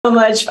So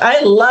much.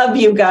 I love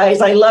you guys.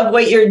 I love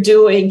what you're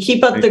doing.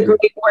 Keep up the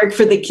great work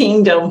for the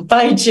kingdom.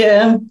 Bye,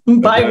 Jim.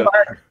 Bye,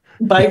 Mark.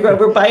 Bye,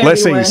 Grover. Bye,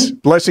 blessings,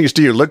 everyone. Blessings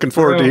to you. Looking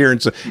forward to hearing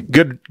some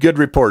good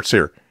reports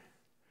here.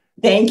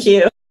 Thank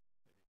you.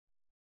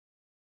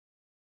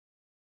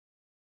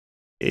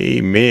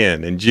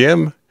 Amen. And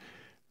Jim,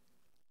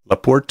 La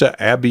Puerta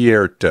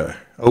Abierta,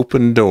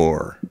 open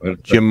door.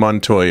 Jim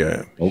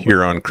Montoya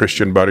here on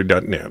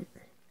ChristianBody.net.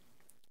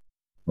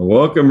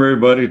 Welcome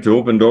everybody to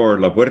Open Door,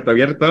 La Puerta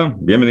Abierta.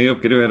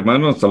 Bienvenidos, queridos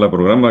hermanos, a la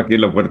programa aquí,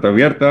 La Puerta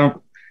Abierta.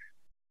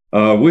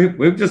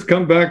 We've just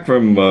come back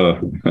from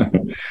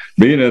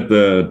being at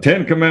the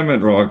Ten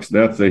Commandment Rocks.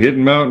 That's a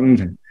hidden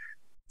mountain,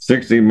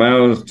 60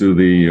 miles to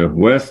the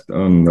west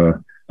on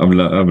of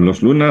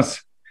Los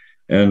Lunas.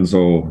 And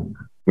so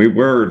we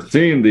were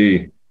seeing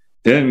the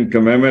Ten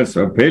Commandments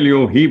of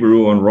Paleo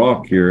Hebrew on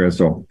rock here. And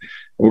so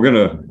I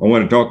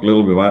want to talk a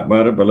little bit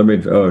about it, but let me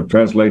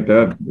translate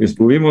that.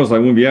 Estuvimos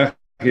en un viaje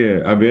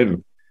a ver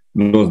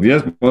los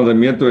 10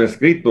 mandamientos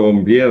escritos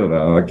en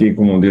piedra, aquí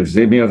como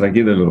 16 millas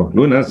aquí de los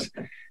Lunas,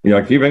 y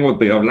aquí vengo a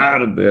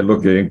hablar de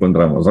lo que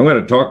encontramos. I'm going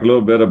to talk a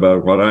little bit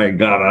about what I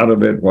got out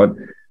of it, what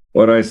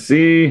I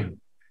see,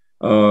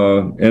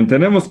 and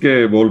tenemos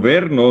que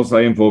volvernos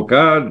a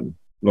enfocar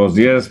los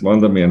 10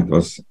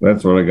 mandamientos.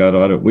 That's what I got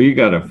out of it. We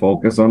got to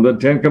focus on the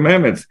 10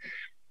 commandments.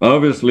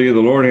 Obviously, the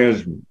Lord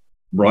has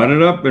brought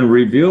it up and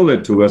revealed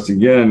it to us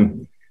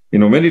again. You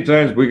know, many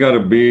times we got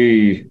to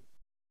be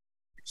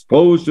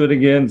exposed to it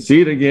again, see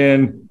it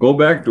again, go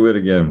back to it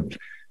again.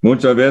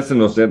 Muchas veces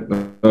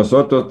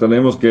nosotros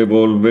tenemos que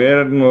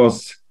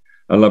volvernos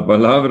a la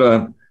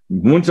palabra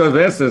muchas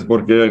veces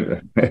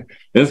porque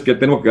es que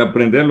tengo que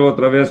aprenderlo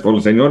otra vez, porque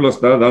el Señor lo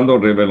está dando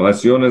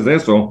revelaciones de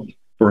eso.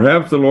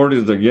 Perhaps the Lord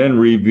is again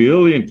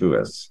revealing to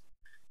us.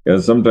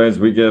 And sometimes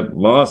we get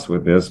lost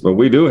with this, but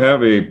we do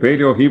have a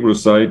Paleo-Hebrew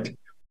site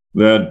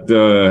that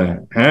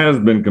has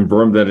been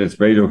confirmed that it's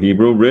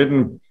Paleo-Hebrew,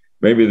 written.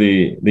 Maybe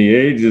the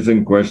age is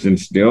in question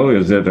still.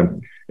 Is it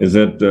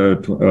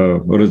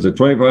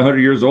 2,500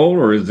 years old,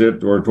 or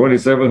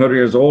 2,700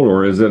 years old,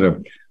 or is it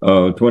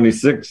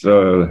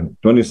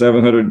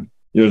 2,700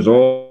 years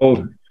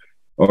old,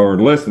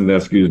 or less than that?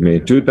 Excuse me,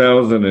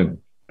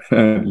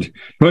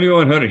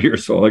 2,100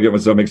 years old. I get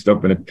myself mixed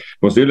up in it.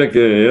 Posible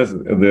que es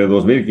de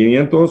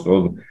 2,500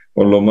 o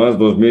lo más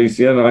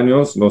 2,100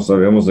 años. No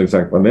sabemos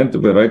exactamente,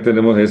 pero ahí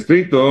tenemos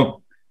escrito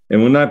en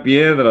una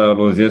piedra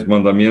los 10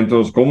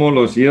 mandamientos. ¿Cómo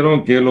lo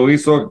hicieron? ¿Quién lo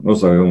hizo? No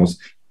sabemos.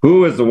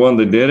 Who is the one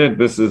that did it?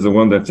 This is the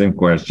one that's in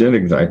question,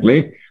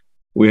 exactly.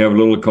 We have a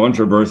little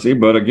controversy,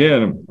 but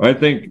again, I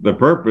think the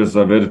purpose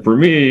of it for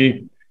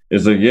me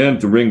is again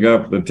to bring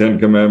up the 10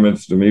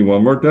 Commandments to me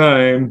one more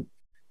time.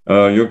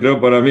 Yo creo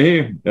para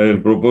mí,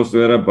 el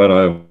propósito era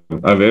para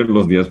ver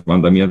los 10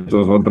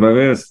 mandamientos otra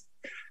vez.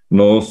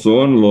 No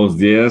son los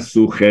 10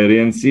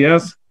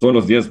 sugerencias, son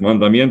los 10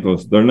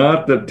 mandamientos. They're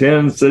not the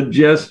 10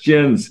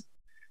 suggestions.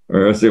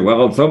 Or I say,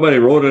 well, somebody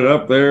wrote it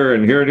up there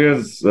and here it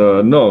is.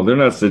 No, they're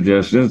not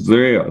suggestions.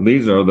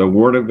 These are the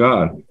Word of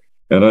God.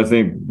 And I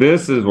think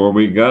this is where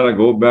we got to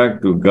go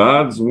back to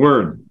God's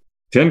Word.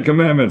 10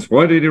 Commandments.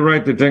 Why did He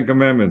write the 10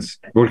 Commandments?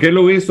 ¿Por qué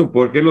lo hizo?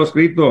 ¿Por qué lo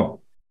escrito?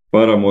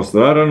 Para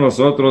mostrar a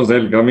nosotros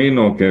el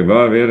camino que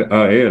va a ver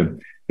a Él.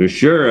 To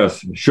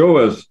show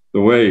us the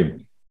way.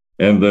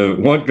 And the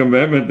one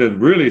commandment that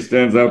really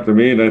stands out to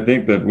me, and I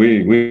think that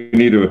we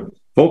need to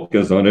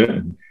focus on it,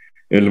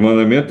 el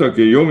mandamiento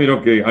que yo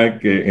miro que hay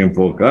que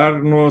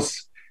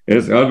enfocarnos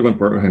es algo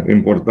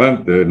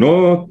importante.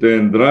 No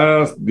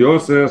tendrás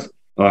dioses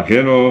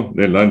ajeno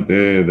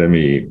delante de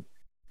mí.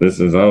 This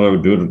is out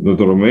of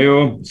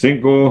Deuteronomy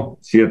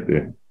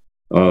 5:7.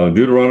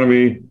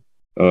 Deuteronomy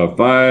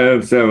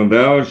 5:7.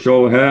 Thou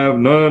shalt have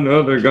none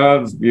other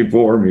gods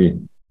before me.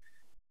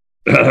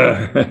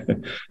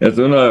 Es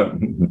un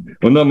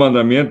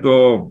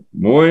mandamiento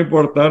muy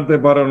importante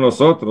para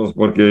nosotros,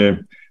 porque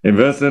en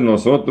veces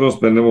nosotros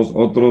tenemos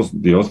otros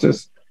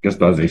dioses. ¿Qué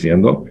estás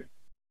diciendo?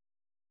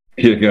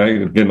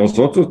 Que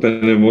nosotros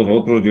tenemos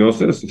otros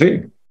dioses.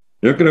 Sí,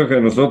 yo creo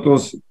que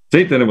nosotros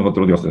sí tenemos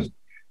otros dioses.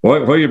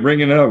 What are you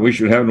bringing out? We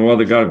should have no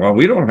other God. Well,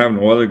 we don't have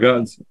no other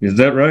gods. Is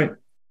that right?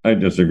 I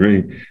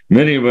disagree.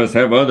 Many of us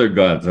have other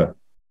gods.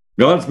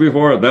 Gods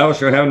before, thou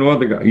shalt have no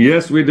other God.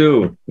 Yes, we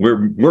do.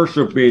 We're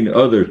worshiping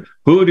others.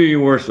 Who do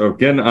you worship?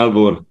 ¿Quién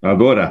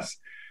adoras?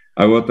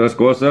 Hay otras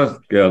cosas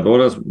que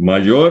adoras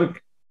mayor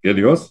que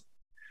Dios.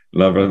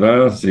 La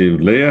verdad, si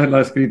leas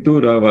la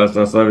escritura, vas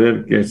a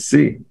saber que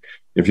sí.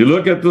 If you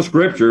look at the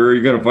scripture,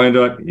 you're going to find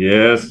out,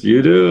 yes,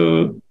 you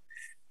do.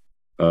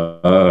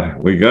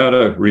 We got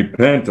to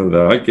repent of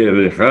that. Hay que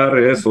dejar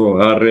eso,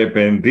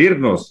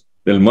 arrepentirnos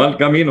del mal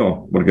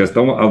camino, porque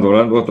estamos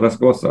adorando otras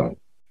cosas.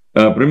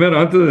 Primero,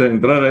 antes de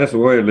entrar a eso,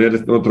 voy a leer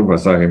este otro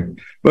pasaje.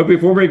 But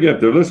before we get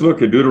there, let's look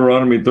at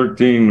Deuteronomy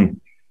 13,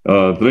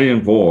 3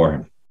 and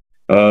 4.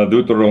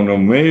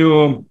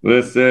 Deuteronomio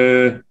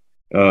 13,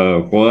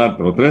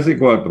 3 y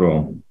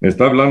 4.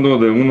 Está hablando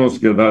de unos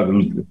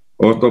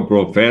otros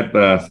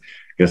profetas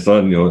que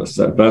están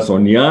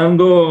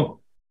soñando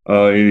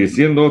y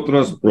diciendo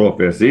otras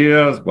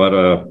profecías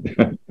para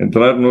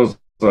entrarnos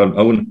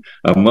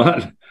a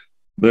mal.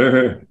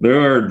 There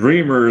are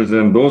dreamers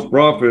and those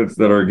prophets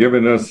that are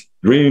giving us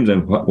dreams.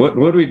 And what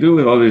do we do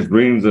with all these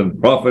dreams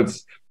and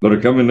prophets that are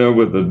coming there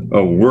with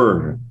a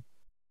word?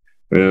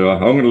 I'm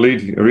going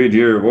to read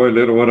here, voy a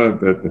leer ahora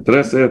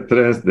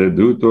 13:3 de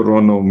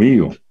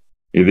Deuteronomio.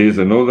 Y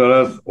dice, no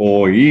darás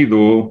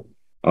oído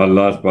a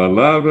las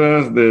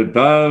palabras de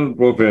tal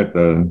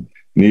profeta,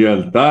 ni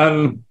al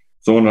tal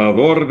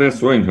sonador de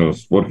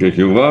sueños, porque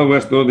Jehová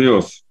vuestro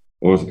Dios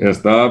os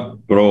está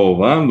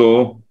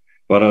probando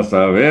para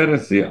saber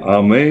si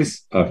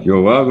améis a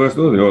Jehová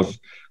vuestro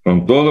Dios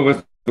con todo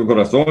vuestro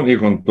corazón y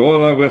con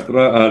toda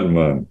vuestra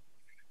alma.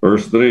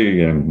 Verse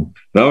 3, and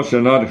thou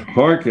shalt not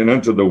hearken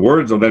unto the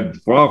words of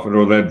that prophet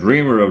or that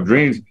dreamer of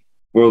dreams,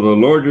 for the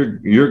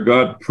Lord your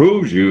God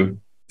proves you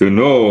to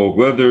know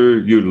whether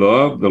you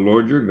love the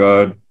Lord your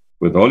God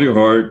with all your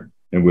heart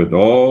and with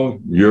all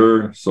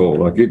your soul.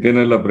 Aquí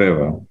tienes la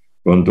prueba.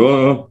 Con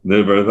todo,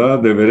 de verdad,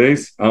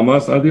 deberéis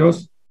amas a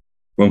Dios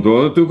con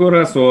todo tu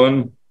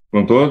corazón,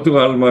 con toda tu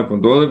alma,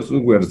 con todas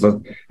tus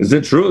fuerzas. Is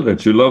it true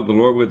that you love the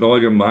Lord with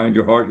all your mind,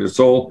 your heart, your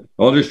soul,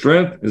 all your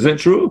strength? Is it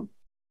true?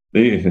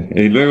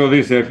 Y luego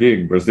dice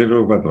aquí,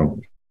 versículo 4,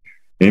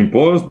 en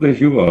pos de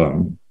Jehová,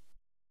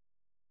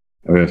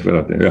 a ver,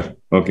 espérate, ya,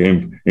 ok,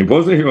 en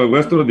pos de Jehová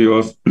vuestro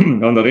Dios,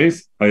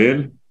 andaréis a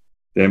él,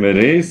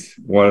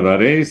 temeréis,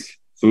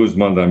 guardaréis sus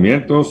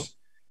mandamientos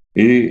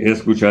y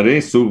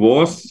escucharéis su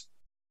voz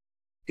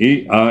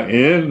y a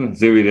él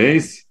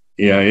serviréis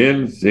y a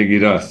él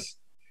seguirás.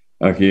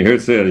 Aquí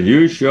it says,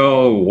 you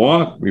shall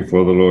walk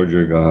before the Lord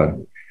your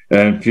God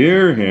and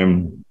fear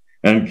him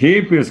and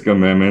keep his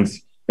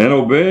commandments and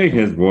obey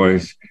his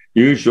voice.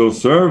 You shall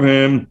serve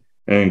him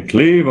and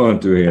cleave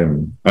unto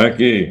him.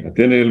 Aquí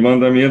tiene el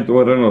mandamiento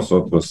para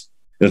nosotros.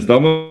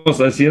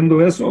 ¿Estamos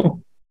haciendo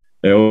eso?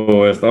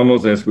 ¿O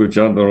estamos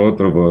escuchando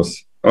otra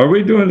voz? Are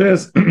we doing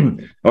this?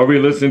 Are we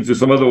listening to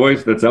some other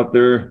voice that's out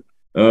there?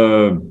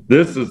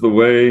 This is the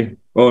way.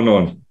 Oh,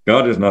 no,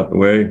 God is not the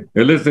way.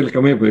 Él es el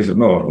camino. Pero dice,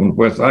 no,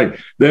 pues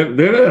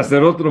debe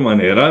hacer otra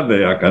manera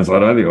de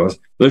alcanzar a Dios.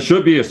 There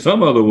should be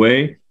some other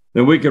way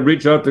that we can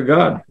reach out to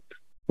God.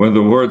 When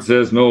the word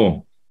says,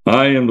 no,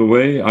 I am the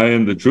way, I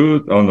am the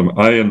truth,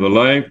 I am the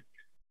life.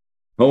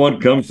 No one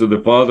comes to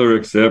the Father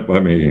except by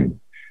me.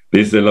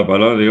 Dice la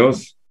palabra de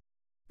Dios,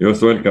 yo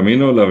soy el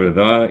camino, la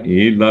verdad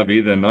y la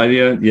vida.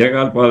 Nadie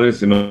llega al Padre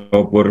sino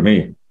por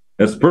mí.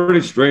 It's pretty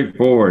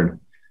straightforward.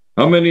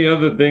 How many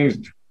other things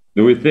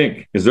do we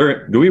think?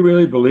 Do we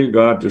really believe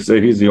God to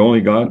say he's the only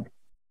God?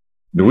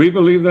 Do we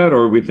believe that,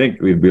 or we think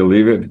we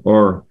believe it?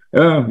 Or,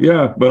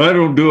 yeah, but I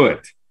don't do it.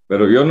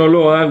 Pero yo no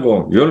lo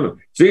hago.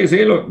 Sí,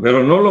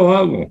 pero no lo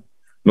hago.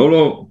 No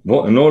lo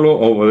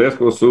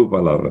obedezco su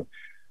palabra.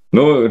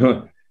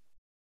 No,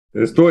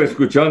 estoy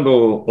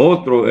escuchando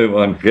otro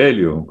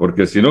evangelio,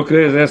 porque si no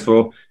crees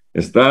eso,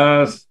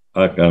 estás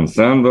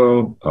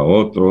alcanzando a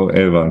otro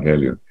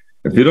evangelio.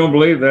 If you don't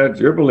believe that,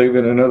 you're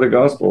believing another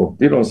gospel.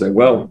 You don't say,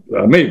 well,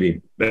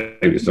 maybe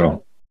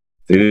so.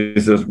 Si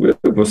dices, well,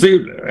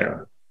 posible.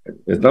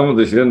 Estamos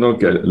diciendo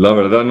que la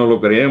verdad no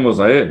lo creemos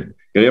a él.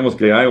 Creemos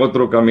que hay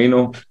otro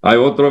camino, hay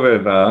otra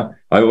verdad,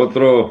 hay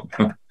otro...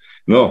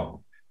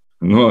 No.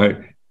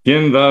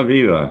 ¿Quién da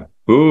vida?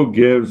 Who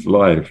gives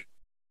life?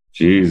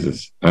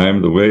 Jesus. I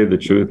am the way, the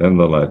truth, and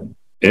the life.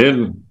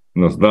 Él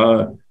nos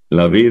da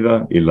la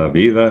vida y la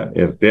vida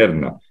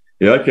eterna.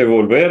 Y hay que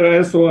volver a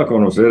eso, a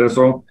conocer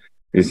eso.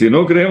 Y si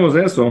no creemos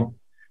eso,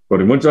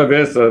 porque muchas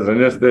veces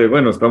en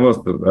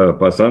estamos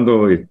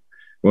pasando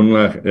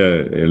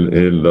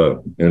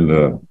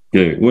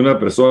que una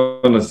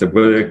persona se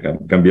puede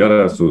cambiar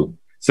a su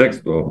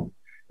sexo,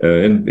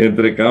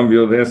 entre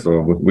cambio de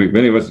eso.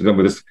 Many of us know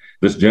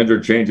this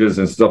gender changes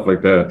and stuff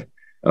like that.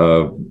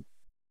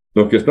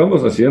 Lo que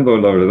estamos haciendo,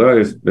 la verdad,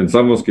 es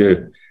pensamos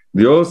que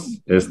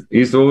Dios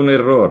hizo un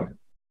error.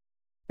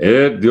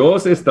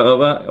 Dios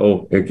estaba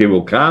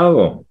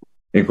equivocado.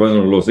 Y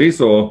cuando los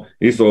hizo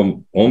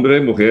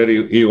hombre, mujer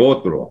y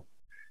otro.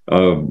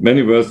 Many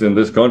of us in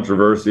this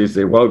controversy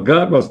say, well,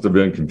 God must have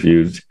been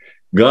confused.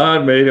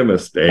 God made a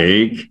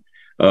mistake.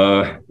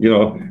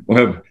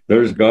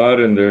 There's God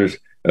and there's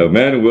a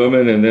man and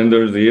woman, and then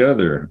there's the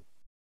other.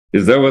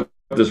 Is that what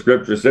the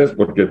scripture says?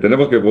 Porque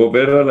tenemos que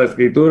volver a la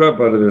escritura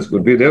para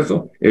discutir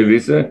eso. Él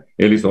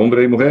hizo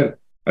hombre y mujer.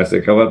 Ahí se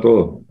acaba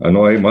todo.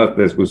 No hay más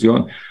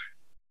discusión.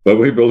 But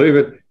we believe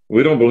it.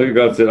 We don't believe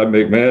God said, I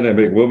make man, I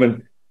make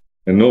woman,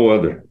 and no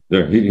other.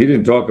 He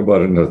didn't talk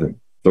about another.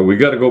 So we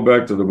got to go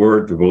back to the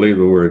word to believe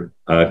the word.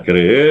 A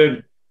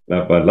creer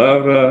la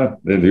palabra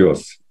de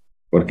Dios.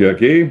 Porque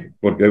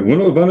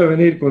unos van a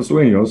venir con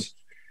sueños,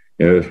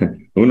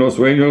 unos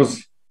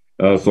sueños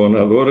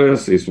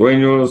sonadores y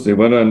sueños, y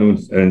van a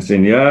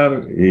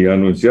enseñar y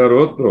anunciar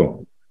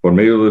otro por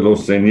medio de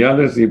los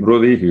señales y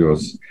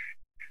prodigios.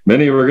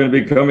 Many are going to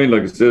be coming,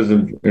 like it says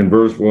in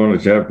verse 1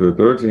 of chapter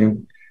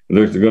 13.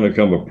 There's going to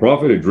come a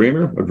prophet, a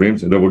dreamer of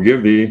dreams, that will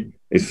give thee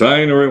a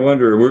sign or a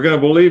wonder. We're going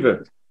to believe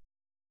it.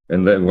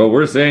 And what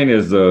we're saying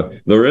is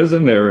there is a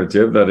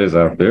narrative that is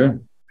out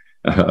there.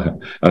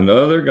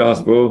 Another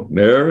gospel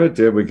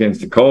narrative, we can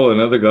call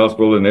another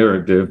gospel a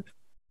narrative,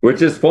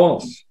 which is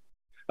false.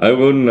 Hay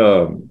un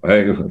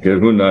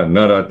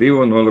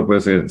narrativo, no lo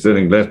puede ser en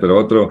inglés, pero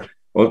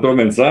otro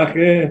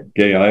mensaje,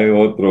 que hay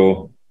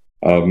otro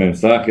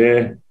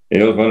mensaje,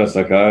 ellos van a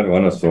sacar,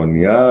 van a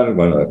soñar,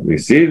 van a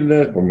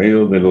decirles por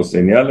medio de los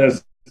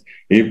señales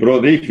y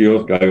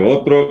prodigios que hay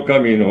otro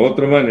camino,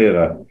 otra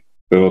manera.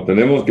 Pero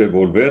tenemos que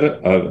volver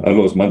a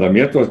los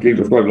mandamientos. Aquí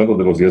estoy hablando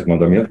de los 10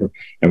 mandamientos.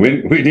 And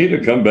we need to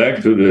come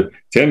back to the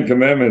 10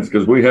 Commandments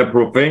because we have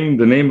profaned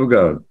the name of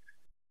God.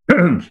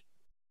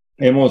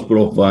 Hemos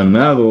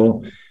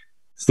profanado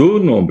su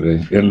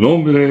nombre, el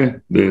nombre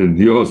de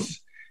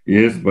Dios,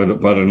 y es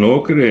para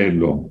no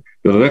creerlo.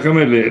 Pero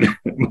déjame leer,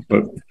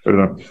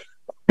 perdón,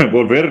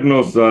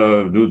 volvernos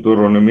a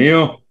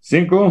Deuteronomio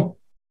 5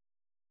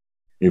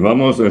 y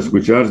vamos a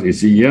escuchar y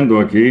siguiendo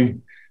aquí.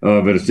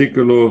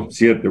 Versículo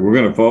 7. We're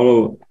going to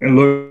follow and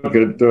look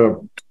at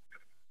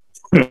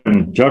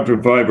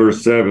chapter 5,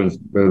 verse 7.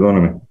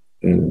 Perdóname.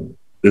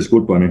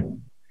 Discúlpame.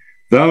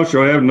 Thou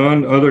shalt have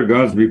none other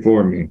gods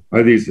before me.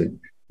 Ahí dice,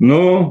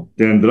 no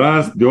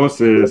tendrás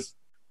dioses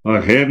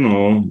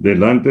ajeno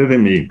delante de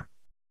mí.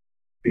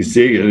 Y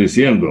sigue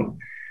diciendo,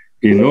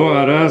 y no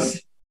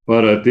harás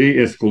para ti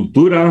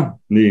escultura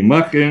ni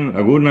imagen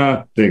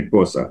alguna de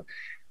cosa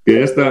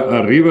que está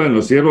arriba en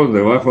los cielos,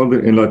 debajo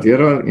en la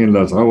tierra, en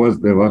las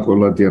aguas debajo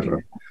de la tierra.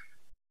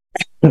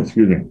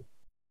 Excuse me.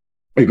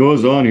 It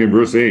goes on here,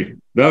 verse 8.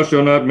 Thou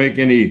shalt not make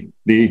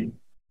the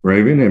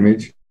graven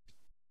image,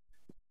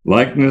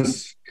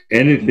 likeness,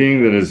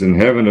 anything that is in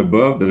heaven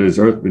above, that is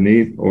earth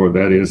beneath, or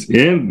that is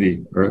in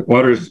the earth,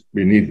 waters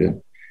beneath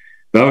it.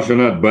 Thou shalt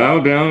not bow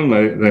down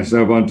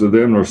thyself unto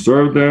them, nor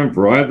serve them,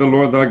 for I, the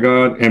Lord thy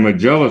God, am a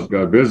jealous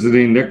God,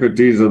 visiting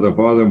iniquities of the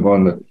father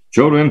upon the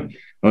children,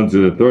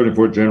 unto the third and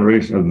fourth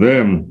generation of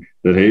them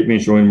that hate me,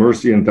 showing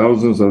mercy and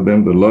thousands of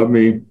them that love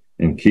me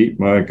and keep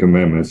my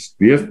commandments.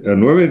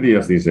 9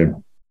 días dice,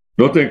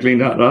 no te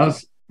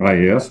inclinarás a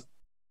ellas,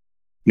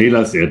 ni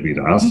las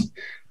servirás,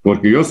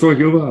 porque yo soy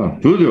Jehová,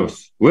 tu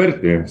Dios,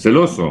 fuerte,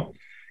 celoso,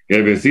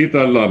 que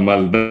visita la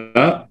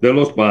maldad de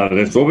los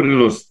padres sobre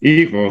los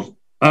hijos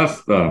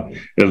hasta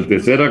la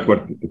tercera,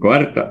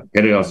 cuarta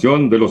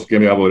generación de los que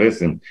me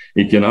aborrecen,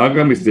 y quien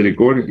haga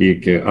misericordia, y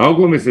que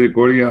hago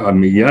misericordia a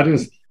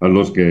millares a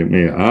los que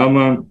me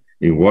aman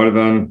y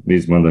guardan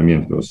mis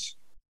mandamientos.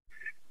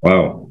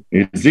 Wow.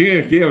 Y sigue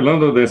aquí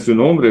hablando de su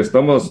nombre.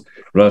 Estamos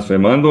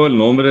blasfemando el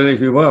nombre de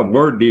Jehová.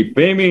 We're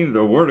defaming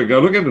the word of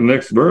God. Look at the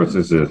next verse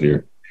it says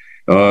here.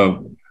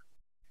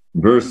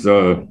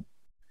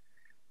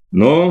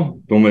 No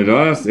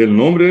tomarás el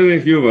nombre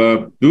de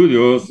Jehová, tu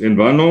Dios, en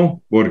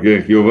vano,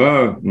 porque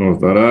Jehová nos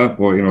dará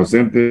por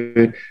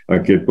inocente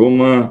a que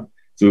toma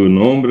su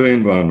nombre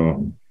en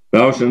vano.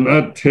 Thou shalt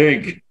not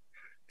take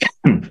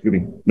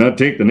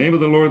the name of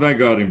the Lord thy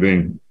God in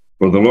vain,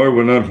 for the Lord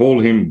will not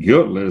hold him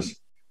guiltless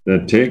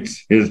that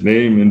takes his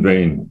name in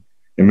vain.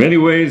 In many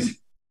ways,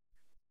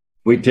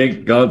 we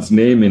take God's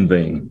name in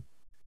vain.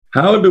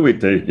 How do we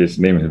take his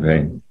name in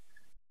vain?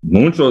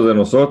 Muchos de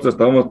nosotros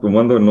estamos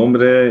tomando el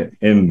nombre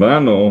en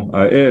vano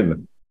a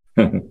él.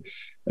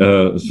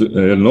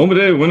 El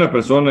nombre de una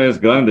persona es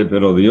grande,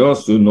 pero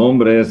Dios, su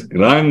nombre es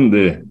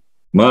grande,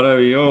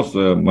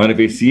 maravilloso,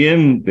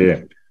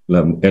 magnificente.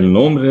 El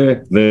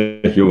nombre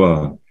de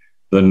Jehová.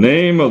 The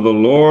name of the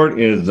Lord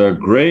is a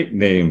great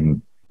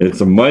name. It's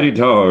a mighty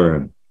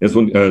tower.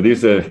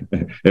 Dice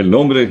el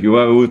nombre de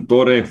Jehová,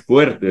 torre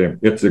fuerte.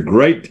 It's a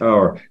great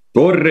tower.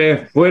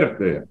 Torre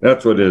fuerte.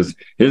 That's what it is.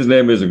 His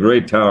name is a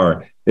great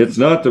tower. It's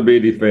not to be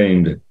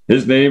defamed.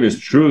 His name is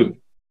truth.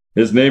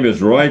 His name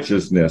is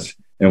righteousness.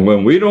 And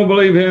when we don't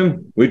believe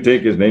him, we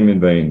take his name in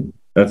vain.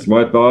 That's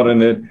my thought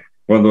on it.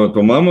 Cuando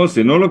tomamos,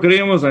 si no lo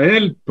creemos a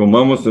él,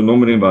 tomamos su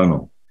nombre en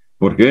vano.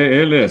 Porque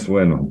él es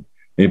bueno.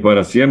 Y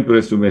para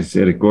siempre su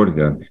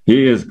misericordia.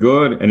 He is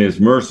good and his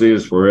mercy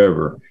is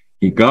forever.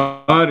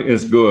 God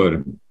is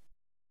good.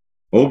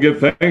 Oh, give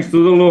thanks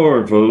to the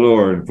Lord,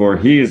 for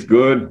he is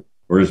good,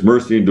 for his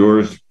mercy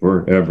endures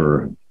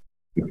forever.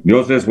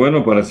 Dios es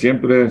bueno, para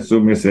siempre su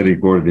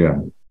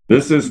misericordia.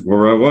 This is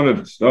where I want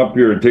to stop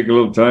here and take a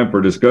little time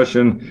for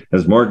discussion.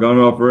 Has Mark gone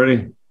off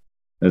already?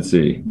 Let's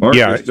see. Mark,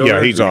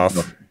 he's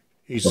off.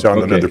 He's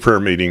on another prayer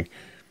meeting.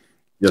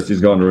 Yes,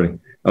 he's gone already.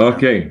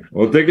 Okay,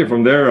 we'll take it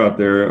from there out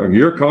there.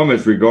 Your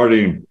comments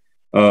regarding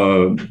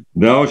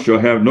thou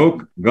shalt have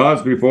no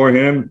gods before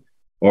him,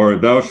 or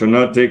thou shalt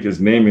not take his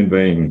name in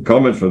vain.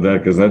 Comments for that,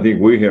 because I think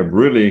we have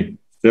really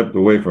stepped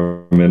away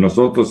from it.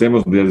 Nosotros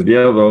hemos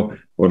desviado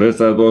por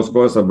esas dos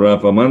cosas,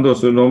 blasfemando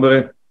su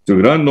nombre, su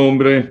gran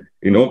nombre,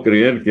 y no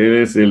creer que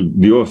él es el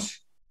Dios.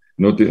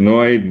 No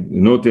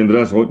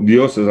tendrás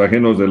dioses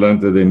ajenos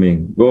delante de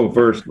mí. Go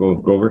first, go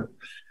over.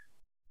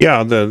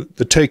 Yeah, the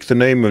take the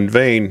name in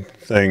vain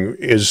thing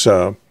is,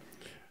 and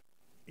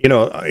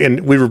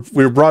we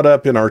were brought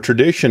up in our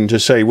tradition to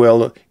say,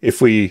 well, if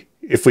we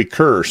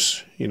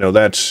curse,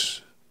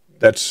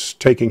 that's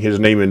taking his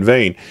name in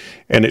vain,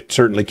 and it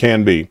certainly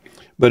can be.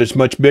 but it's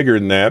much bigger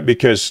than that,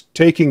 because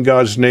taking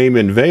God's name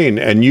in vain,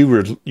 and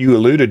you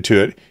alluded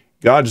to it,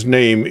 God's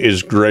name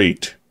is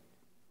great.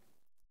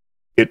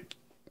 It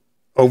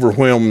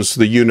overwhelms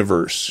the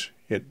universe.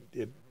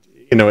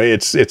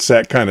 It's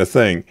that kind of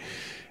thing.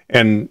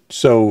 And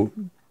so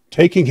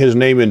taking his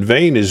name in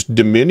vain is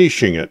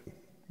diminishing it,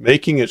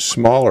 making it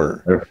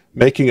smaller,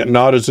 making it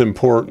not as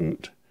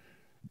important.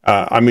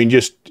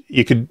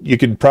 You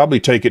could probably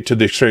take it to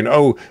the extreme.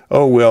 Oh,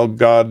 well,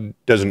 God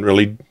doesn't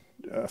really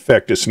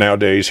affect us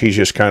nowadays. He's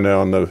just kind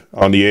of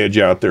on the edge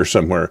out there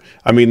somewhere.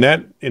 I mean,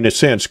 that in a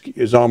sense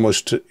is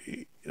almost,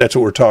 that's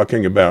what we're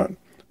talking about.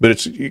 But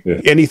it's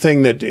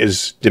anything that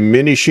is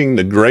diminishing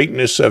the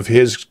greatness of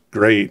his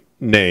great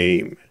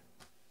name.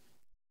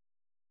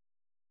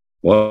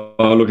 Well,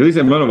 lo que dice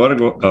hermano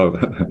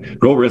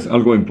Grover es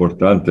algo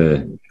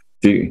importante.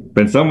 Si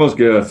pensamos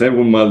que hacer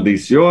una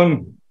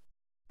maldición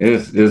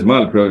es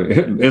mal, pero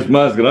es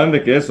más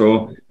grande que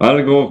eso,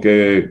 algo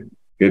que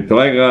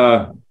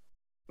traiga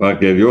para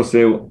que Dios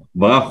sea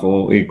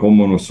bajo y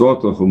como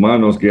nosotros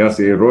humanos que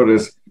hace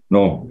errores.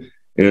 No,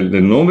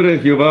 el nombre de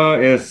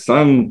Jehová es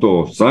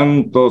santo,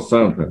 santo,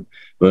 santo.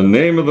 The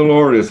name of the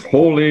Lord is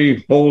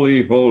holy,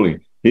 holy, holy.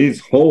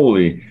 He's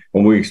holy.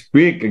 When we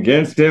speak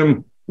against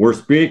him, we're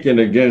speaking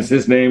against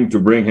his name to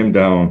bring him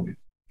down.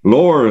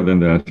 Lower than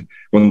that.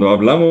 Cuando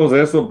hablamos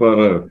de eso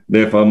para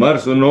defamar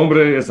su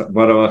nombre, es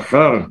para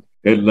bajar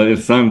la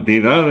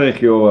santidad de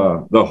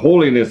Jehová. The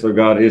holiness of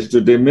God is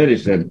to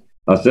diminish it,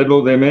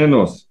 hacerlo de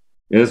menos.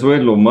 Eso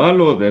es lo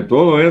malo de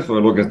todo eso,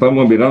 es lo que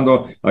estamos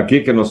mirando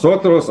aquí, que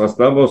nosotros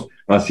estamos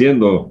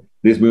haciendo,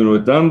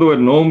 disminuyendo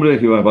el nombre de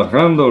Jehová,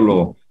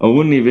 bajándolo a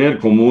un nivel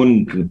como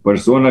una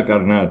persona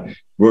carnal.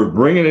 We're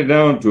bringing it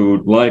down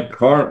to like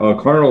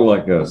carnal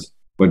like us.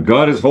 But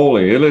God is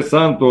holy. Él es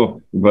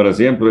santo, para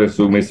siempre es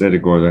su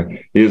misericordia.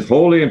 He is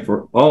holy and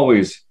for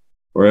always,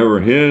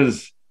 forever,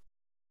 his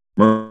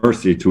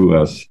mercy to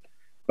us.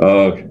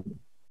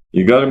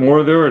 You got it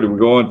more there, or do we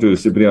go on to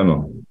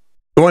Cipriano?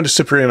 Go on to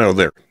Cipriano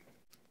there.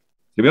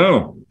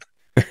 Cipriano,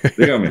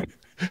 dígame.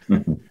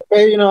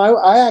 Hey,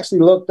 I actually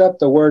looked up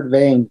the word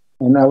vain,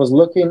 and I was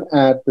looking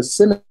at the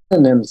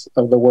synonyms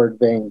of the word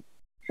vain.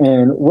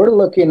 And we're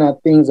looking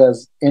at things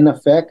as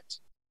ineffect,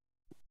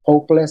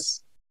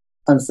 hopeless,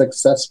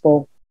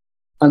 unsuccessful,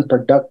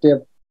 unproductive,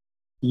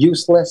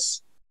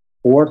 useless,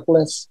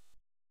 worthless.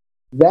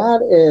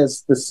 That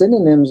is the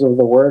synonyms of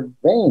the word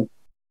vain.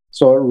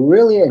 So it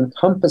really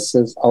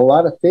encompasses a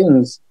lot of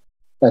things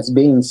that's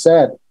being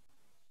said.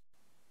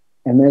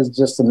 And there's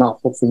just an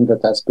awful thing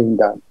that's being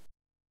done.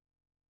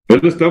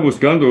 Él está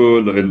buscando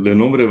el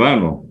nombre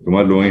vano.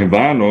 Tomarlo en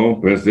vano,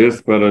 pues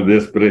es para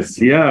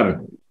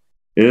despreciar,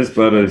 es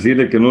para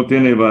decirle que no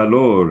tiene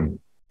valor,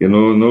 que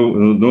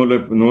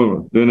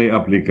no tiene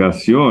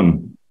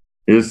aplicación,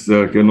 es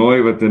que no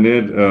iba a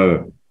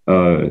tener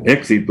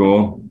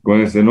éxito con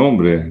ese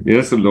nombre.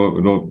 Es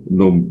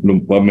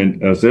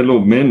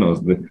hacerlo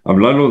menos,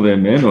 hablarlo de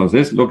menos,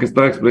 es lo que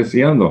está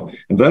expresando.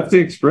 And that's the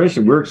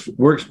expression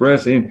we're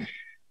expressing,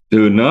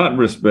 to not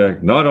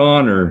respect, not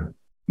honor,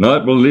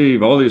 not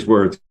believe, all these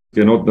words,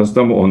 que no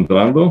estamos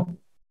honrando,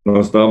 no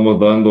estamos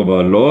dando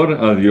valor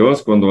a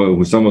Dios cuando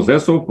usamos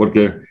eso,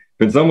 porque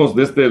pensamos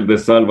desde el de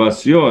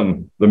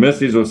salvación, the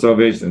message of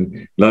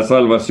salvation, la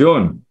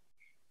salvación.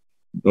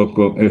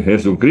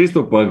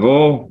 Jesucristo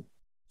pagó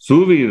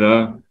su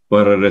vida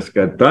para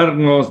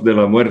rescatarnos de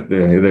la muerte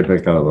y del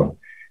pecado.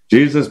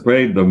 Jesus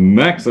paid the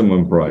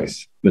maximum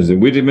price.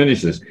 We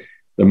diminish this.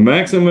 The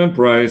maximum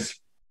price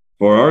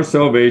for our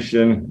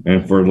salvation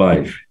and for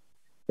life.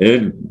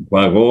 Él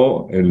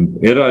pagó,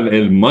 era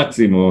el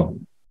máximo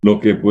lo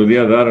que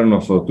podía dar a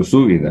nosotros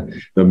su vida.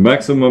 The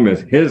maximum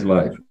is his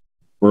life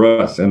for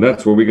us, and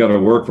that's where we got to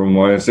work from.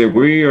 Why I say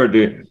we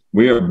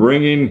are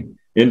bringing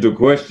into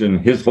question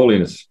his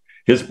holiness,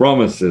 his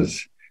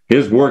promises,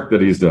 his work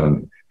that he's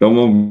done.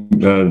 Estamos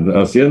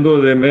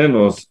haciendo de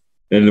menos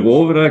el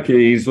obra que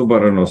hizo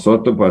para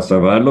nosotros, para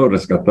salvarlo,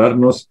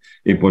 rescatarnos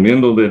y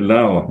poniendo de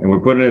lado. And we're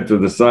putting it to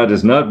the side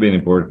as not being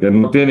important, que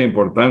no tiene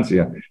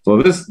importancia.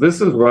 So this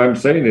is what I'm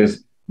saying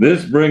is,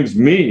 this brings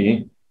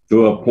me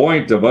to a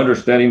point of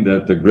understanding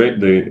that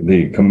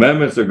the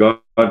commandments of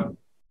God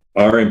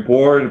are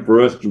important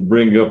for us to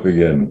bring up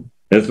again.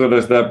 Eso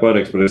está para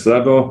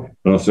expresarlo.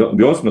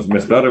 Dios me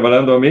está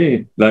revelando a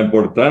mí la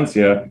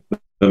importancia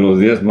de los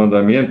 10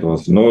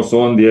 mandamientos. No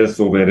son 10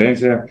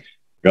 obediencia.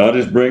 God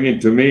is bringing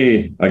to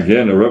me,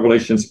 again, the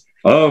revelations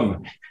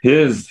of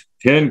his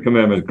 10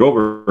 commandments.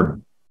 Grover.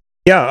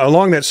 Yeah,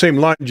 along that same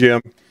line,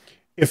 Jim,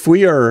 if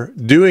we are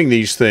doing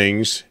these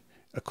things,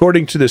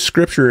 according to the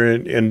scripture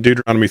in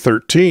Deuteronomy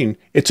 13,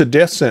 it's a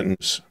death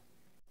sentence.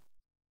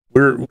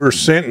 We're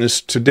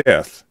sentenced to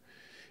death.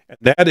 And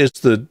that is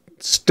the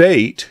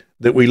state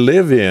that we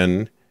live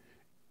in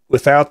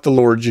without the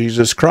Lord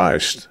Jesus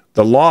Christ.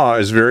 The law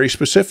is very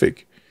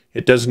specific.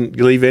 It doesn't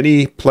leave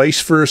any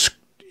place for us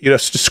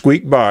to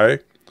squeak by.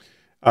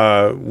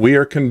 We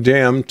are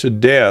condemned to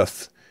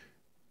death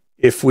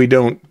if we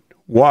don't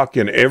walk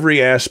in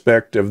every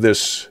aspect of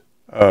this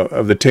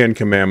of the Ten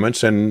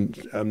Commandments and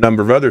a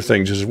number of other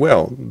things as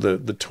well,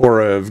 the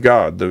Torah of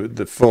God,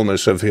 the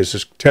fullness of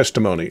his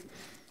testimony.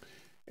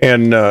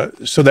 And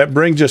so that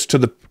brings us to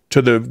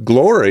the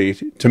glory.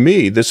 To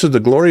me, this is the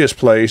glorious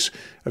place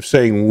of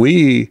saying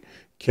we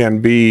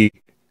can be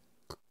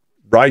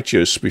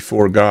righteous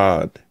before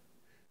God,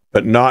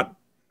 but not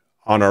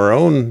on our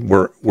own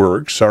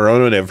works, our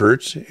own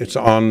efforts. It's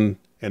on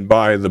and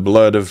by the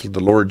blood of the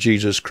Lord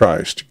Jesus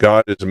Christ.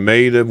 God has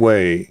made a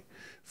way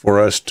for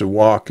us to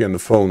walk in the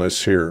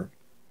fullness here.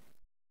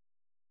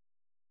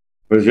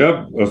 Pues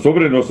ya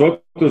sobre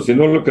nosotros, si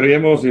no lo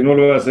creemos, si no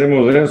lo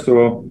hacemos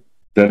eso,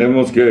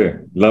 tenemos que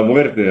la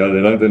muerte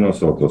adelante de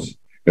nosotros.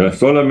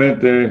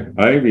 Solamente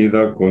hay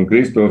vida con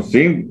Cristo.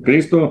 Sin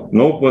Cristo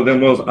no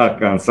podemos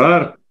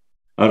alcanzar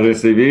a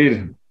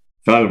recibir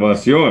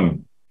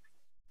salvación.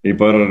 Y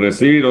para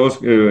recibir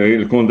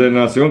la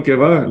condenación que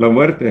va, la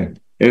muerte,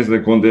 es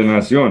de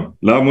condenación.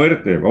 La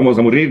muerte, vamos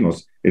a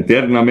morirnos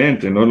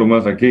eternamente, no lo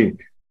más aquí.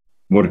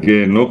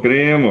 Porque no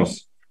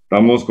creemos,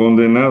 estamos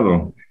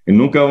condenados. Y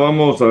nunca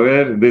vamos a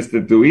ver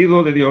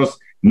destituido de Dios,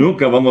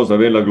 nunca vamos a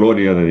ver la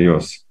gloria de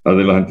Dios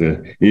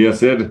adelante y a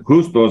ser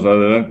justos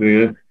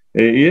adelante.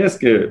 Y es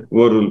que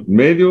por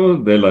medio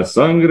de la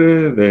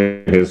sangre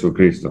de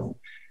Jesucristo.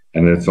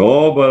 And it's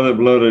all by the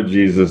blood of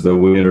Jesus that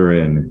we enter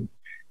in.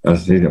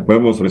 Así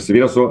podemos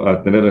recibir eso,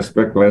 a tener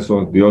respecto a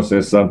eso. Dios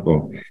es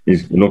santo. Y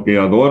lo que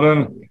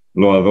adoran,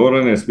 lo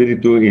adoran en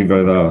espíritu y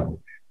verdad.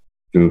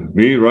 To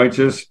be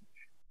righteous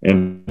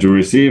and to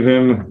receive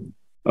him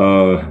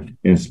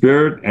in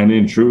spirit and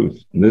in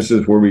truth. And this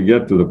is where we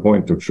get to the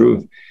point of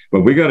truth.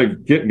 But we got to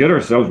get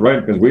ourselves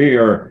right, because we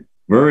are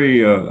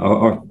very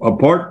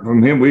apart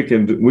from him. We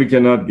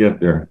cannot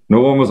get there.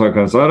 No vamos a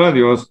alcanzar a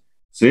Dios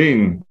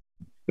sin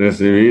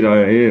recibir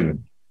a él.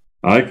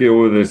 Hay que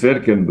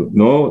obedecer que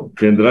no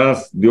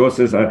tendrás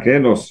dioses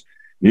ajenos.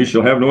 You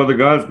shall have no other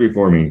gods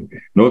before me.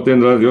 No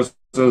tendrás dioses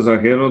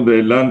ajenos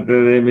delante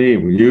de mí.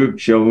 You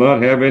shall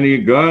not have any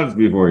gods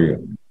before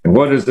you. And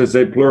what does it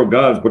say, plural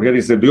gods? Porque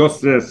dice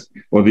dioses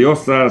o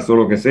diosas o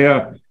lo que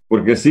sea.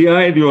 Porque sí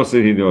hay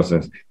dioses y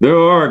dioses. There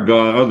are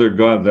other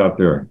gods out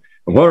there.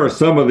 What are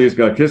some of these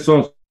gods? ¿Qué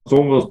son?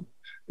 Somos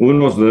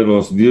unos de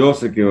los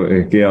dioses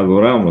que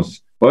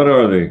adoramos. What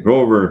are they?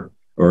 Grover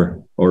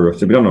or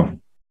Cipriano?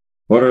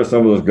 What are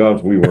some of those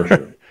gods we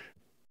worship?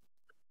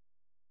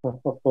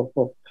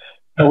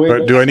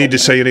 Do I need to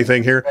say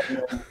anything here?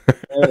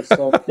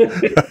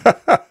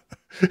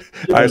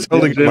 I was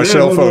holding my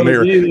cell phone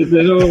here.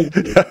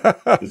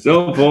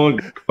 Cell phone.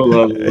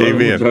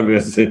 Amen.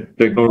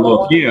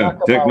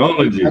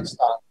 Technology.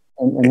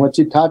 And what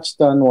you touched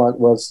on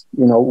was,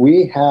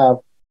 we have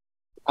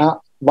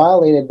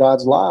violated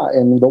God's law.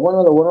 And one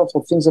of the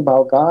wonderful things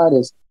about God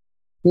is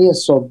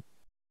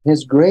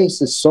his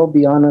grace is so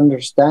beyond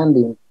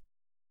understanding,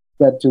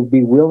 that to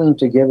be willing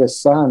to give his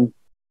son,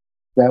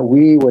 that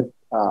we would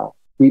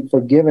be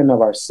forgiven of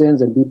our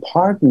sins and be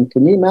pardoned.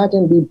 Can you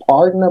imagine being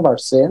pardoned of our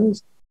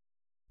sins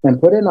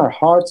and put in our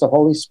hearts the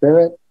Holy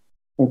Spirit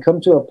and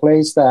come to a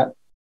place that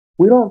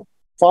we don't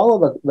follow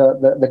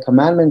the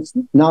commandments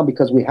now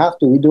because we have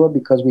to. We do it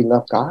because we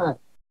love God.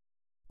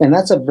 And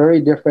that's a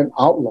very different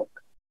outlook.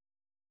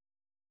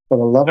 For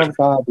the love of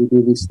God, we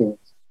do these things.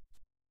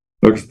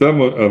 Lo que está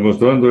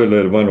mostrando el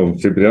hermano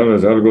Cipriano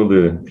es algo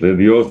de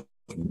Dios.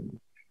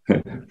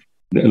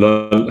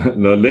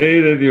 La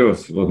ley de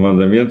Dios, los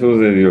mandamientos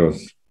de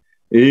Dios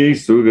y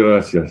su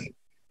gracia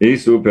y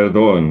su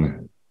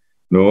perdón.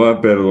 No va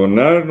a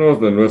perdonarnos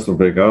de nuestros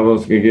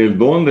pecados, y el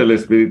don del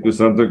Espíritu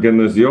Santo que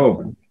nos dio,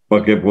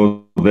 para que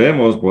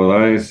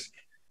podáis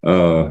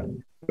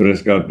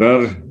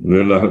rescatar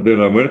de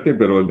la muerte,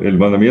 pero el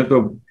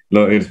mandamiento,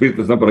 el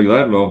Espíritu Santo para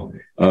ayudarlo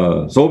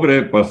a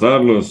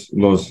sobrepasar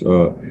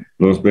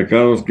los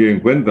pecados que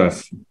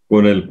encuentras.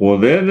 Con el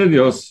poder de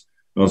Dios,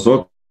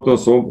 nosotros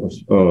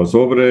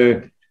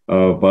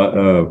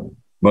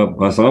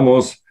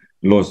pasamos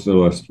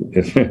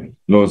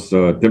las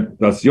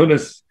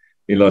tentaciones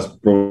y los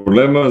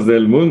problemas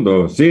del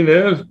mundo. Sin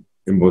él,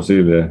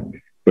 imposible.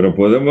 Pero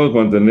podemos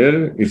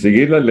mantener y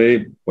seguir la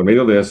ley por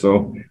medio de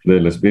eso,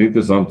 del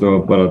Espíritu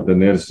Santo, para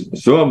tener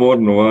su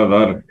amor. No va a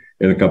dar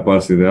la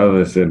capacidad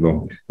de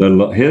hacerlo.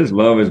 His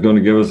love is going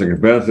to give us the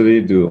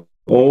capacity to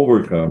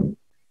overcome,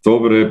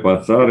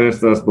 sobrepasar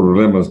estos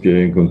problemas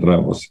que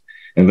encontramos.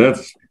 And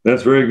that's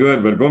very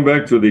good. But going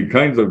back to the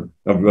kinds of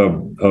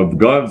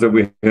gods that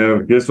we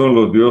have, ¿qué son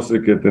los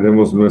dioses que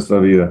tenemos en nuestra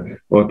vida?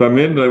 O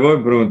también le voy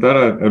a preguntar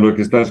a lo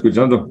que está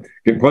escuchando,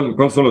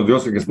 ¿cuáles son los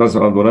dioses que estás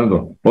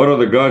adorando? What are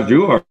the gods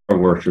you are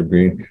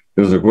worshiping?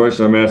 This is a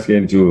question I'm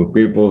asking to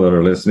people that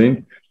are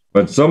listening.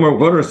 But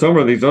what are some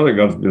of these other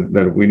gods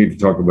that we need to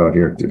talk about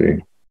here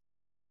today?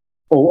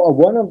 Well,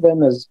 one of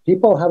them is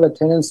people have a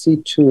tendency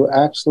to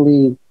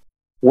actually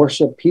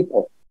worship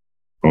people.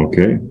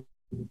 Okay.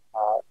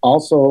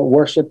 Also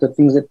worship the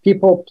things that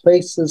people,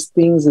 places,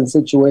 things, and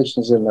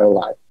situations in their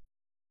life.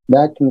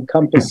 That can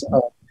encompass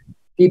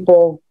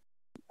people,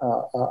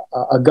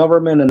 a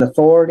government, an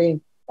authority,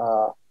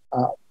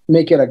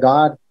 make it a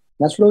god.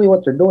 That's really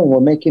what they're doing. We're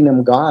making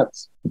them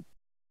gods.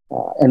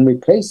 and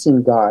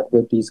replacing God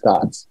with these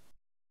gods.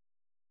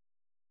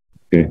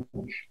 Okay.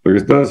 Lo que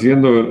está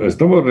haciendo,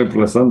 estamos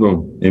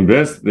reemplazando, en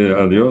vez de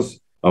a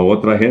Dios, a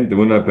otra gente,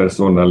 una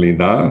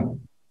personalidad,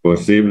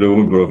 posible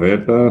un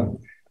profeta,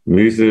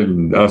 dice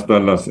hasta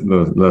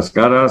las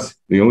caras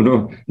de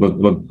uno, las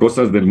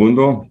cosas del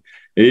mundo,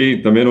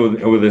 y también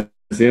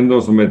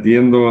obedeciendo,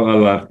 sometiendo a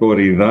la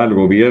autoridad, al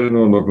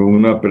gobierno, lo que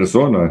una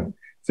persona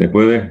se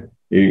puede,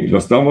 y lo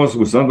estamos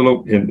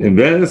usándolo en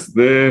vez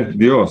de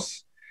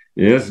Dios.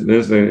 Y es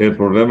el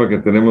problema que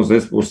tenemos,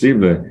 es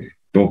posible,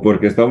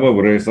 porque estamos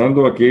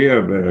regresando aquí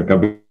al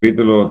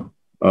capítulo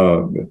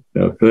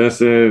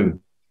 13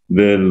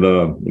 del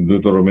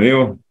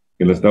Deuteronomio,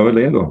 que lo estaba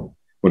leyendo.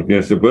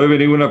 Porque se puede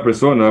venir una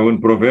persona, un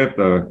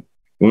profeta,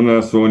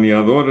 un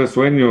soñador de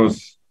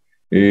sueños,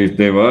 y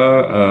te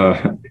va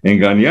a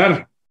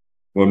engañar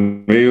por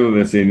medio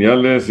de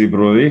señales y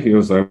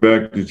prodigios.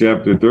 Back to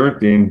chapter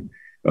 13,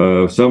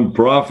 some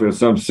prophet,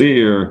 some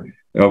seer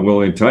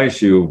will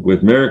entice you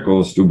with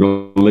miracles to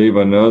believe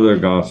another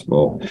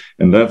gospel.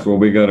 And that's what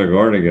we got to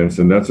guard against.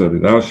 And that's what,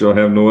 thou shalt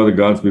have no other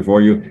gods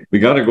before you. We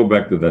got to go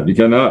back to that. You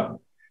cannot,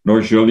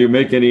 nor shall you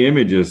make any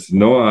images,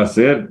 no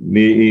hacer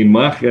ni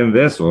imagen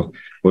de eso.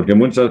 Porque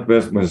muchas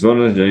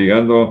personas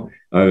llegando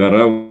a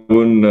agarrar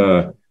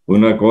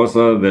una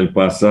cosa del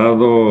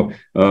pasado,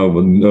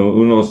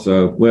 unos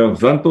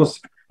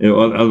santos,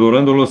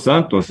 adorando los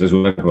santos es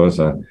una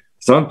cosa.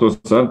 Santos,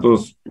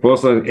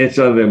 cosas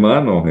hechas de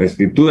mano,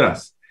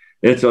 escrituras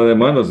hechas de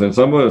manos. And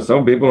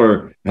some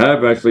people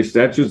have actually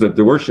statues that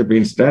they're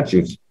worshiping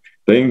statues,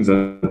 things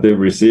that they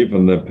received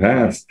from the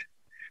past,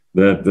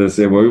 that they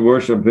say, well, we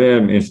worship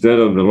them instead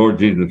of the Lord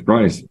Jesus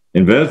Christ.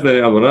 En vez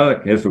de adorar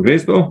a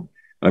Jesucristo,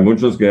 hay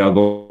muchos que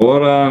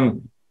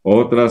adoran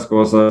otras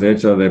cosas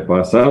hechas de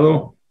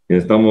pasado, que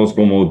estamos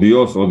como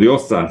Dios o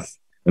diosas.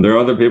 And there are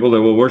other people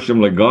that will worship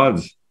like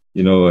gods,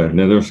 you know, and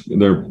they're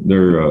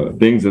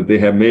things that they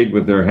have made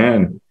with their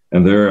hand,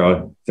 and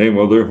they're saying,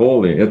 well, they're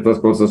holy.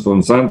 Estas cosas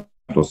son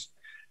santos.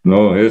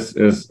 No, es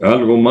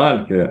algo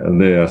mal que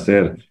de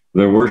hacer.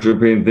 They're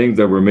worshiping things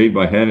that were made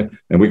by hand,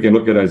 and we can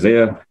look at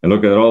Isaiah and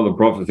look at all the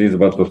prophecies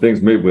about the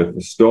things made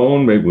with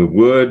stone, made with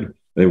wood.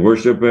 They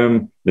worship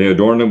him, they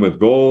adorn him with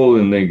gold,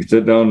 and they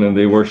sit down and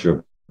they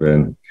worship.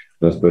 And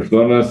las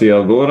personas se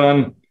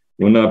adoran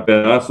un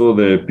pedazo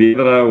de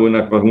piedra,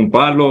 un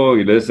palo,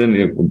 y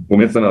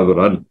comienzan a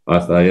adorar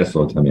hasta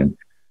eso también.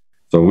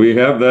 So we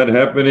have that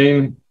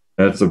happening.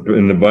 That's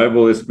in the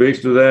Bible. It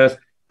speaks to that.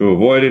 To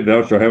avoid it,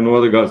 thou shalt have no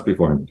other gods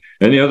before him.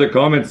 Any other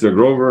comments,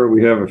 Grover?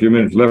 We have a few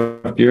minutes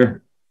left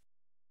here.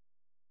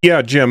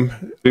 Yeah, Jim.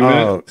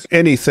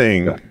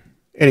 Anything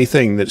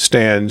that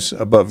stands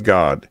above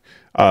God.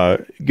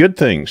 Good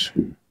things.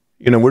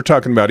 You know, we're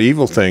talking about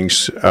evil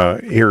things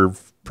here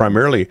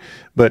primarily,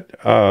 but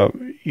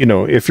you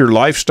know, if your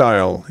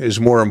lifestyle is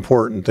more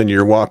important than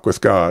your walk with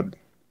God,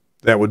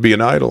 that would be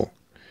an idol.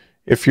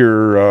 If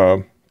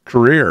your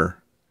career,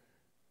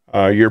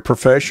 your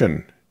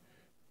profession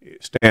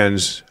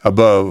stands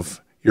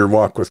above your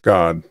walk with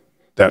God,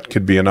 that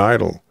could be an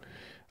idol.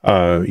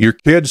 Your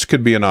kids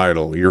could be an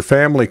idol. Your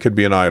family could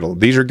be an idol.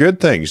 These are good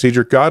things. These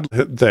are God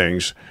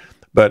things.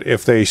 But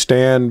if they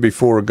stand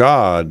before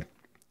God,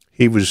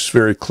 he was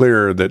very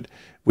clear that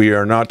we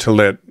are not to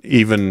let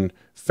even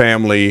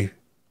family,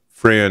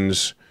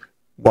 friends,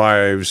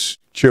 wives,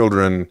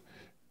 children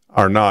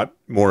are not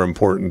more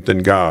important than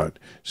God.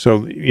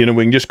 So, you know,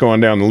 we can just go on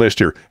down the list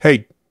here.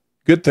 Hey,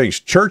 good things.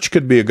 Church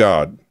could be a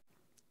god.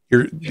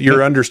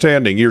 Your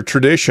understanding, your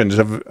traditions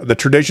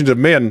of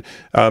men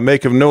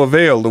make of no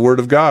avail the word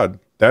of God.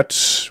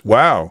 That's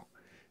wow.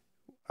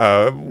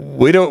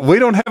 We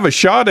don't have a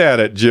shot at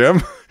it,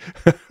 Jim,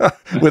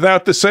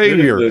 without the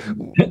Savior.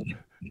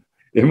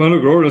 Hermano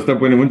Grover está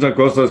poniendo muchas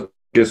cosas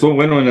que son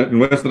buenas en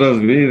nuestras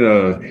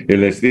vidas,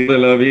 el estilo de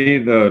la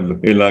vida,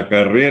 la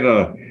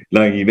carrera,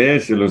 la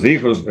iglesia, los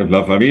hijos,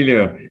 la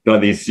familia,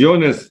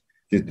 tradiciones.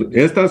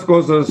 Estas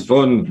cosas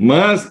son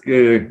más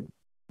que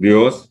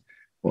Dios.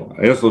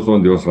 Esos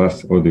son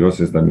diosas o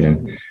dioses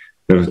también.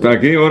 Pero está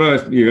aquí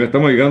ahora, y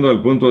estamos llegando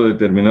al punto de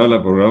terminar el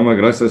programa.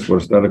 Gracias por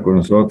estar con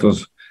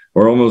nosotros.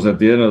 We're almost at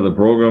the end of the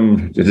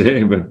program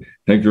today, but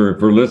thank you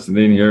for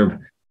listening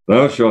here.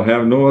 Thou shalt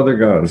have no other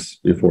gods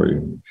before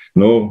you.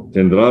 No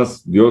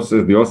tendrás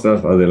dioses,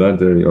 diosas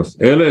adelante de Dios.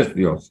 Él es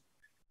Dios,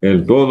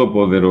 el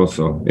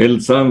Todopoderoso, el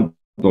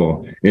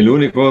Santo, el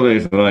único de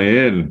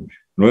Israel.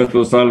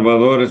 Nuestro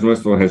Salvador es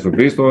nuestro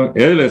Jesucristo.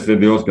 Él es el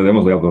Dios que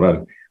debemos de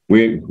adorar.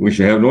 We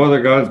should have no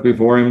other gods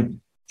before him.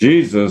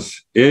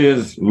 Jesus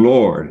is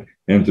Lord,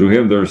 and through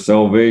him there's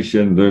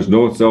salvation. There's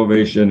no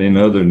salvation in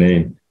other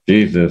name.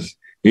 Jesus,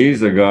 he's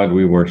the God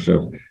we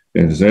worship.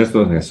 Es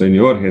esto, el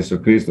Señor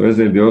Jesucristo es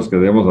el Dios que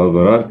debemos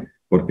adorar,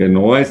 porque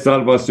no hay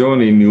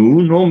salvación en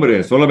ningún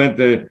nombre,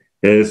 solamente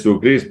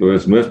Jesucristo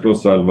es nuestro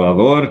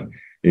Salvador,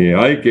 y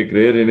hay que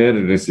creer en él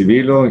y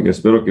recibirlo, y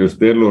espero que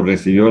usted lo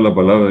recibió la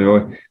palabra de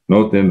hoy.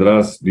 No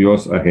tendrás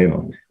Dios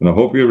ajeno. And I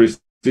hope you receive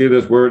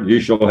this word. You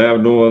shall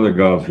have no other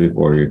gods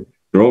before you.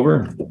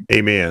 Grover.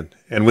 Amen.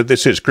 And with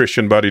this is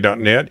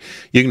ChristianBody.net.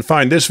 You can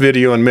find this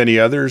video and many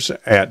others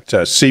at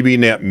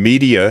CBNet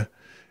Media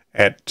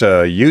at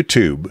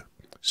YouTube.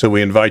 So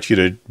we invite you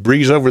to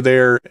breeze over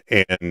there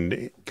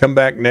and come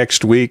back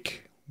next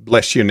week.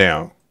 Bless you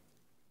now.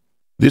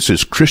 This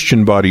is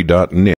ChristianBody.net.